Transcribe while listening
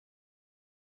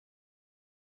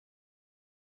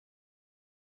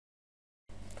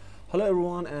Hello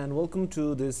everyone and welcome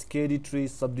to this Tree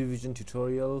Subdivision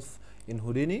tutorial in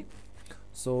Houdini.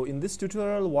 So in this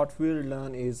tutorial what we'll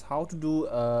learn is how to do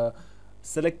a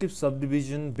selective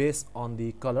subdivision based on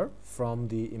the color from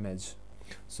the image.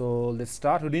 So let's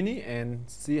start Houdini and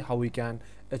see how we can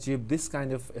achieve this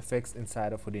kind of effects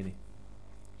inside of Houdini.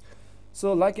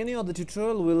 So like any other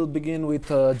tutorial, we'll begin with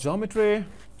geometry.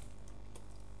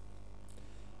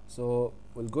 So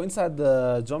we'll go inside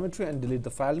the geometry and delete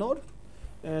the file node,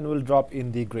 and we'll drop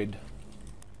in the grid.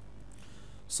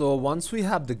 So once we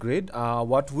have the grid,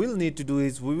 what we'll need to do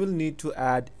is we will need to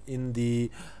add in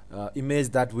the image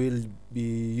that we'll be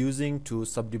using to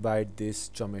subdivide this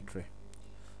geometry.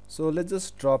 So let's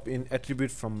just drop in attribute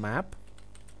from map,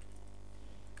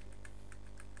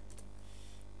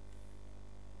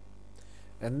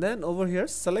 and then over here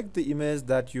select the image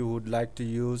that you would like to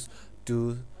use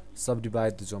to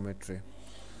subdivide the geometry.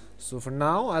 So for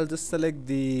now I'll just select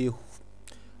the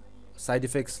side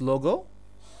effects logo.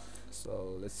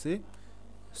 So let's see.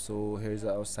 So here's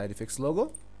our side effects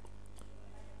logo.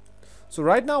 So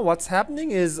right now what's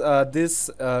happening is this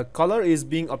color is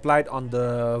being applied on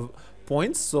the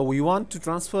points. So we want to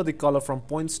transfer the color from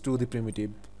points to the primitive.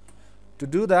 To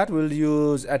do that, we'll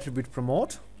use attribute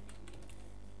promote.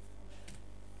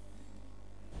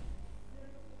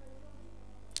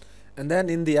 And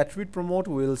then in the attribute promote,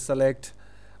 we'll select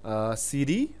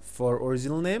CD for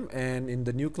original name, and in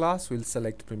the new class we'll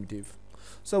select primitive.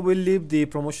 So we'll leave the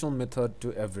promotional method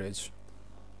to average.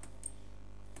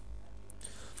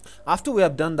 After we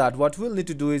have done that, what we'll need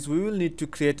to do is we will need to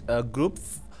create a group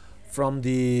from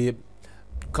the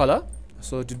color.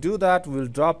 So to do that, we'll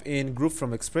drop in group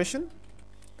from expression,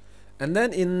 and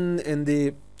then in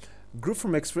the group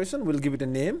from expression we'll give it a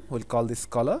name. We'll call this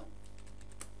color.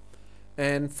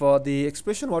 And for the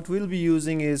expression, what we'll be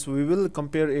using is we will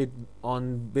compare it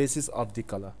on basis of the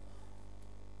color.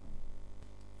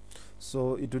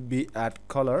 So it would be at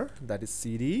color, that is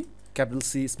CD, capital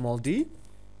C small d,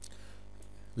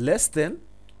 less than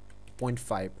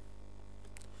 0.5.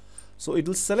 So it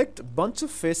will select a bunch of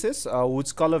faces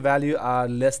which color value are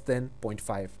less than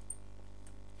 0.5.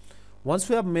 Once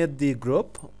we have made the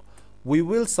group, we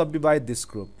will subdivide this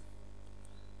group.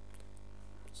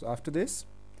 So after this,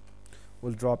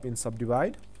 we'll drop in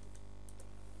subdivide,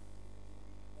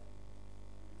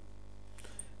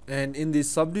 and in the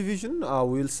subdivision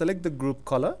we'll select the group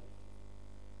color,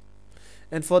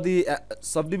 and for the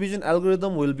subdivision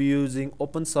algorithm we'll be using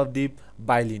open subdiv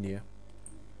bilinear.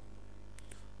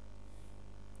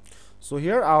 So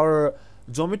here our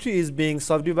geometry is being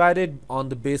subdivided on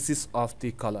the basis of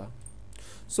the color.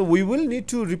 So we will need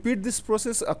to repeat this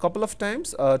process a couple of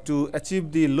times to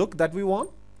achieve the look that we want.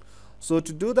 So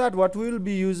to do that, what we will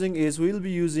be using is we will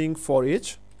be using for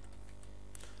each.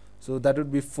 So that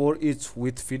would be for each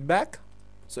with feedback.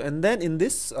 So and then in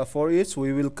this for each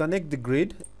we will connect the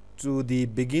grid to the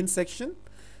begin section,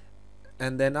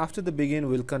 and then after the begin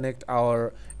we'll connect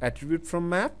our attribute from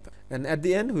map, and at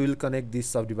the end we will connect the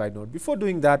subdivide node. Before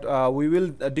doing that, we will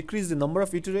decrease the number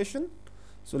of iteration.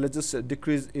 So let's just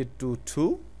decrease it to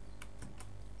 2.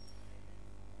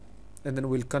 And then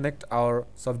we'll connect our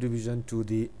subdivision to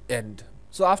the end.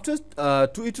 So after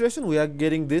 2 iteration we are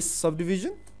getting this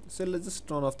subdivision. So let's just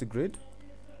turn off the grid.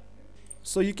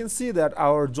 So you can see that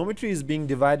our geometry is being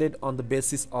divided on the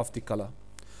basis of the color.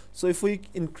 So if we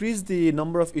increase the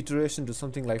number of iteration to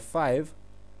something like 5,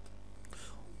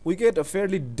 we get a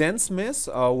fairly dense mesh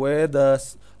where the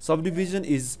subdivision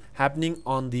is happening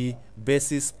on the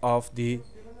basis of the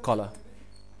color.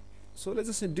 So let's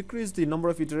just decrease the number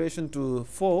of iteration to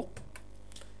 4.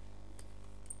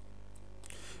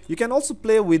 You can also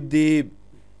play with the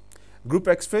group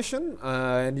expression,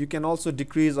 and you can also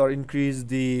decrease or increase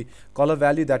the color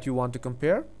value that you want to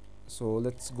compare. So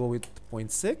let's go with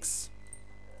 0.6.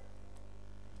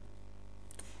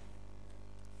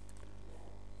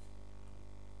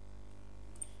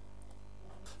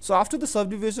 So after the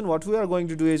subdivision, what we are going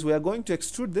to do is we are going to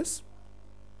extrude this.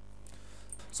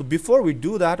 So before we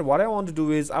do that, what I want to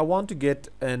do is I want to get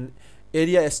an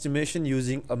area estimation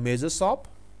using a measure shop.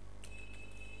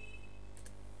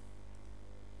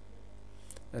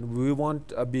 And we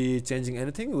won't be changing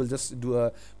anything. We'll just do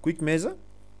a quick measure,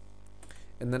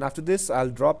 and then after this I'll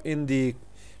drop in the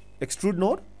extrude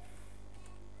node,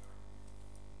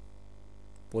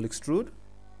 pole extrude.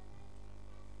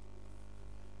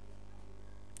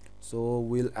 So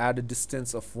we'll add a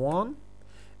distance of 1,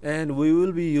 and we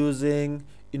will be using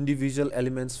individual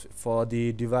elements for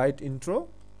the divide intro.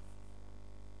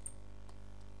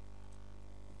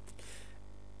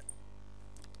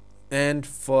 And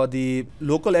for the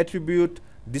local attribute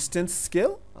distance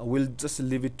scale, we'll just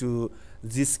leave it to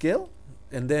Z scale,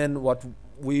 and then what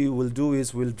we will do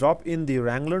is we'll drop in the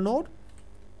Wrangler node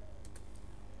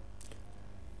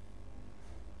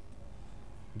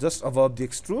just above the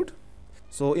extrude.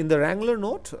 So in the Wrangler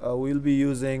node, we'll be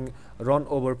using run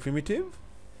over primitive,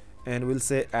 and we'll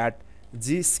say at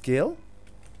G scale,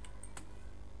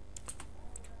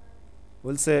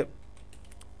 we'll say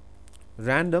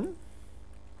random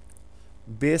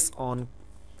based on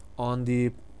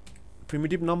the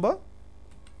primitive number,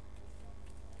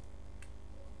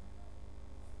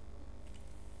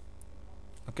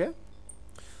 okay.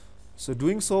 So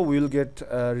doing so, we will get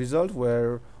a result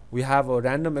where we have a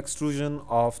random extrusion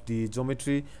of the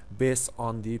geometry based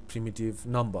on the primitive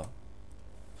number.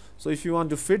 So if you want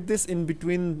to fit this in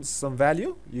between some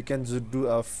value, you can just do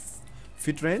a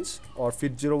fit range or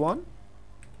fit 01.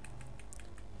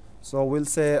 So we'll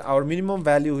say our minimum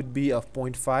value would be of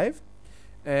 0.5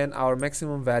 and our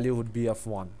maximum value would be of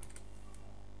 1.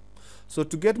 So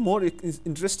to get more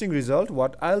interesting result,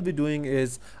 what I'll be doing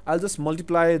is I'll just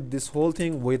multiply this whole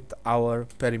thing with our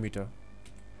perimeter.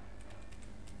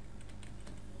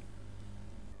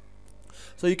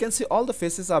 So you can see all the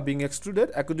faces are being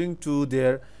extruded according to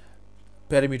their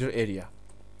perimeter area.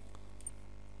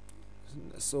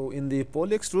 So in the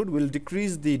poly extrude, we'll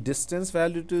decrease the distance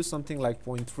value to something like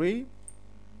 0.3.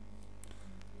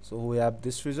 So we have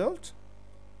this result.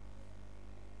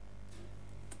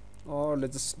 Or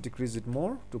let's just decrease it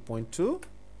more to 0.2.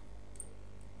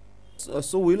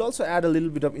 So we'll also add a little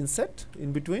bit of inset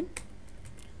in between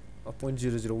of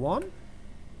 0.001. I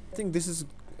think this is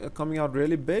coming out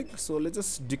really big, so let's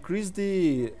just decrease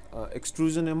the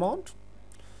extrusion amount.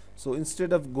 So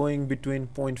instead of going between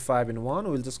 0.5 and 1,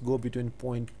 we'll just go between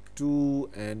 0.2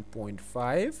 and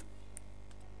 0.5.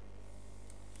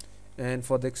 And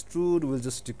for the extrude, we'll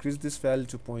just decrease this value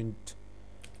to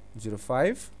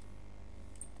 0.05.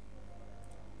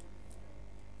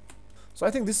 So I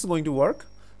think this is going to work.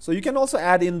 So you can also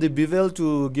add in the bevel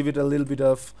to give it a little bit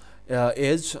of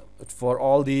edge for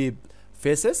all the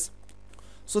faces.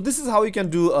 So this is how you can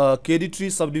do a KD tree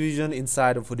subdivision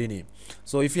inside of Houdini.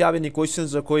 So if you have any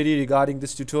questions or query regarding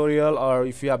this tutorial, or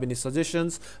if you have any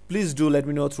suggestions, please do let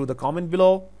me know through the comment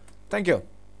below. Thank you.